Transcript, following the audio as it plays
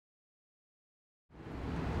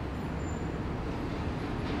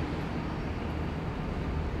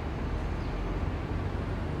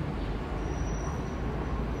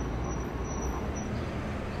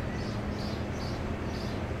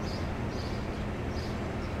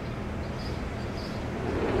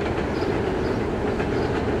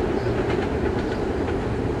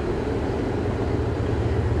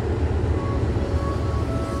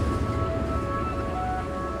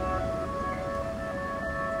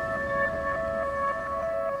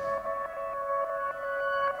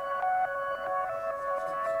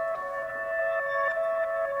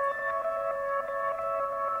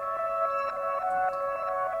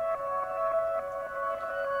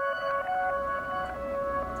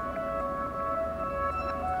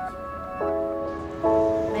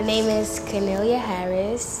My name is Cornelia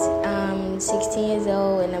Harris. I'm 16 years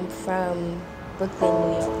old and I'm from Brooklyn,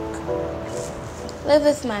 New York. Live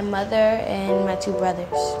with my mother and my two brothers.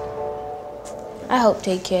 I help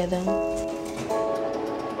take care of them.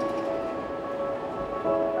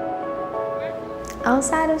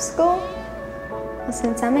 Outside of school,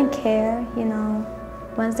 since I'm in care, you know,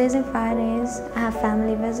 Wednesdays and Fridays, I have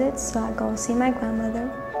family visits, so I go see my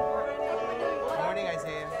grandmother. Good morning,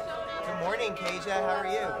 Isaiah. Good morning, Kasia. How are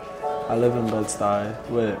you? I live in Bed-Stuy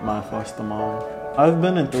with my foster mom. I've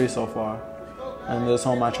been in 3 so far, and this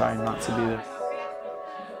home I try not to be there.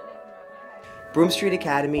 Broome Street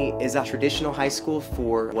Academy is a traditional high school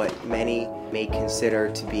for what many may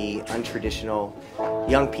consider to be untraditional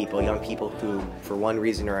young people who, for one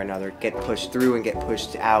reason or another, get pushed through and get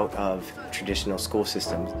pushed out of traditional school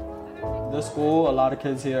systems. This school, a lot of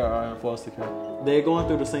kids here are in foster care. They're going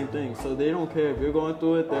through the same thing, so they don't care if you're going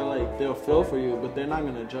through it. They'll feel for you, but they're not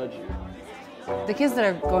going to judge you. The kids that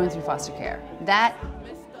are going through foster care, that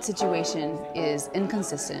situation is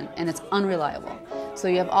inconsistent and it's unreliable. So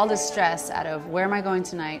you have all this stress out of where am I going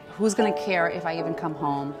tonight, who's going to care if I even come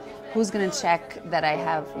home, who's going to check that I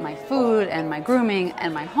have my food and my grooming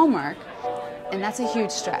and my homework, and that's a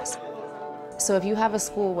huge stress. So if you have a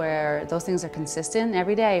school where those things are consistent,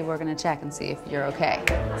 every day we're going to check and see if you're okay.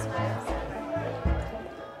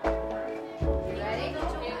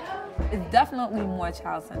 It's definitely more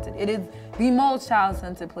child-centered. It is the most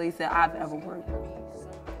child-centered place that I've ever worked.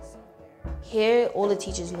 Here, all the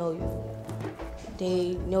teachers know you.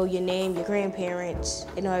 They know your name, your grandparents,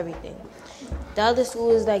 they know everything. The other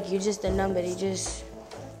school is like, you're just a number. They just,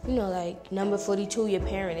 you know, like number 42, your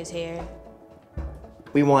parent is here.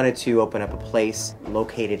 We wanted to open up a place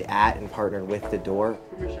located at and partnered with The Door.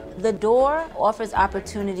 The Door offers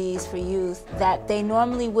opportunities for youth that they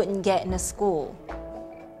normally wouldn't get in a school.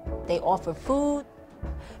 They offer food,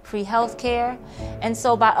 free health care, and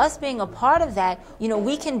so by us being a part of that, you know,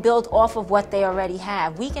 we can build off of what they already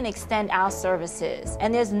have. We can extend our services,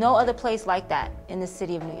 and there's no other place like that in the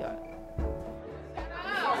city of New York.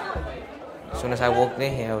 As soon as I walked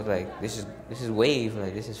in here, I was like, this is wave,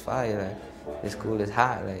 like this is fire, like this school is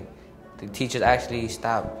hot, like the teachers actually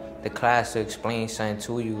stop the class to explain something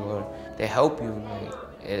to you, or they help you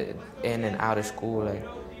like in and out of school, like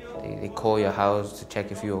they call your house to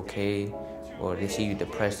check if you're okay. Or they see you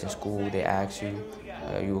depressed in school, they ask you,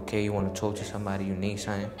 are you okay, you want to talk to somebody, you need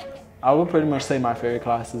something? I would pretty much say my favorite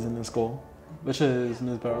class is in this school, which is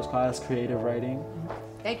Ms. Barrow's class, creative writing.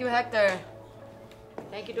 Thank you, Hector.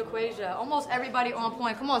 Thank you, DeQuasia. Almost everybody on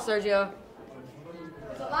point. Come on, Sergio.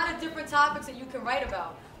 There's a lot of different topics that you can write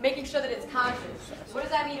about, making sure that it's conscious. What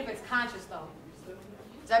does that mean if it's conscious, though?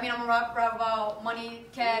 Does that mean I'm going to write about money,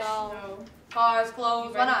 cash, cars,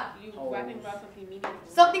 clothes? Why not? You're writing about something meaningful.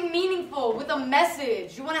 Something meaningful with a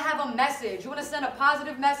message. You want to have a message. You want to send a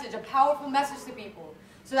positive message, a powerful message to people.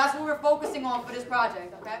 So that's what we're focusing on for this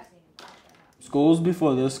project, okay? Schools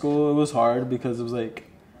before this school, it was hard because it was like,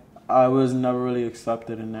 I was never really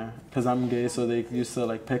accepted in there because I'm gay, so they used to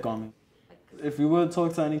like pick on me. If you would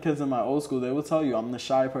talk to any kids in my old school, they would tell you I'm the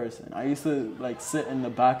shy person. I used to like sit in the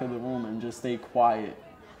back of the room and just stay quiet.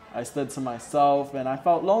 I stood to myself and I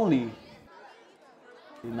felt lonely.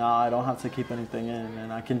 Now I don't have to keep anything in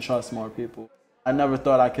and I can trust more people. I never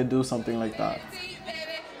thought I could do something like that.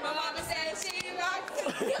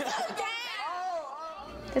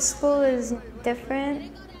 The school is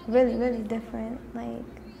different, really, really different. Like,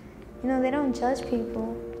 you know, they don't judge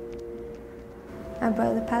people. My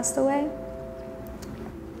brother passed away,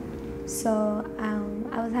 so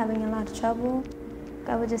I was having a lot of trouble.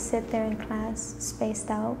 I would just sit there in class, spaced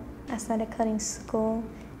out. I started cutting school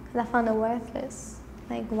because I found it worthless.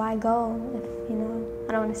 Like, why go if, you know,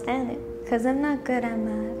 I don't understand it? Because I'm not good at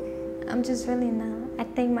math. I'm just really not. I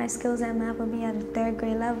think my skills at math would be at a 3rd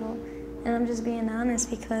grade level. And I'm just being honest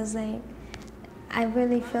because, like, I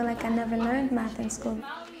really feel like I never learned math in school.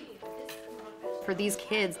 For these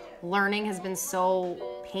kids, learning has been so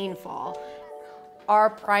painful. Our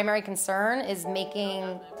primary concern is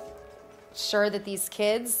making sure that these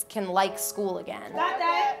kids can like school again.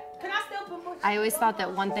 I always thought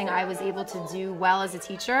that one thing I was able to do well as a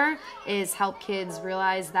teacher is help kids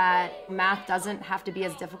realize that math doesn't have to be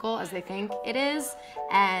as difficult as they think it is.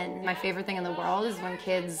 And my favorite thing in the world is when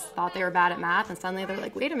kids thought they were bad at math and suddenly they're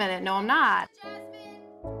like, wait a minute, no, I'm not.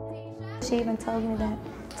 She even told me that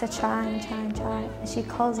to try and try and try. And she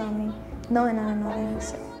calls on me, knowing I don't know the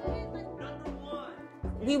answer.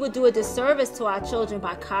 We would do a disservice to our children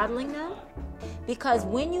by coddling them, Because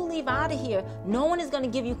when you leave out of here, no one is going to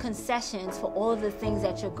give you concessions for all of the things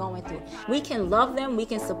that you're going through. We can love them, we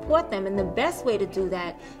can support them, and the best way to do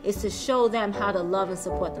that is to show them how to love and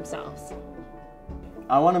support themselves.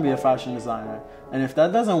 I want to be a fashion designer, and if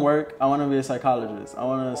that doesn't work, I want to be a psychologist. I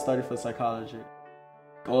want to study for psychology.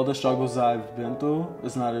 All the struggles I've been through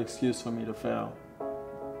is not an excuse for me to fail.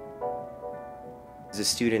 The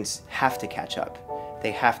students have to catch up.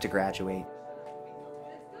 They have to graduate.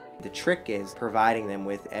 The trick is providing them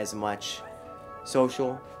with as much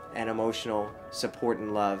social and emotional support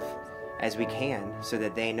and love as we can so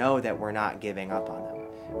that they know that we're not giving up on them.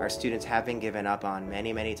 Our students have been given up on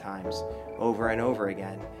many, many times, over and over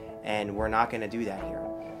again, and we're not going to do that here.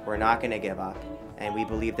 We're not going to give up, and we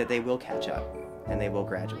believe that they will catch up and they will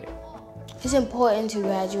graduate. It's important to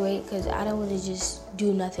graduate because I don't want to just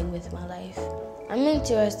do nothing with my life. I'm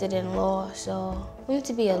interested in law, so I want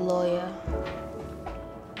to be a lawyer.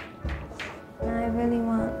 I really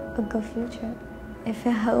want a good future. If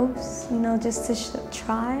it helps, you know, just to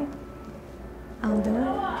try, I'll do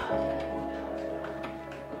it.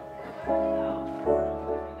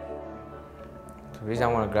 The reason I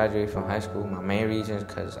want to graduate from high school, my main reason is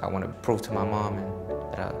because I want to prove to my mom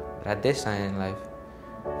that I did something in life.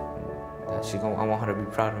 That I want her to be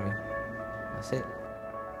proud of me. That's it.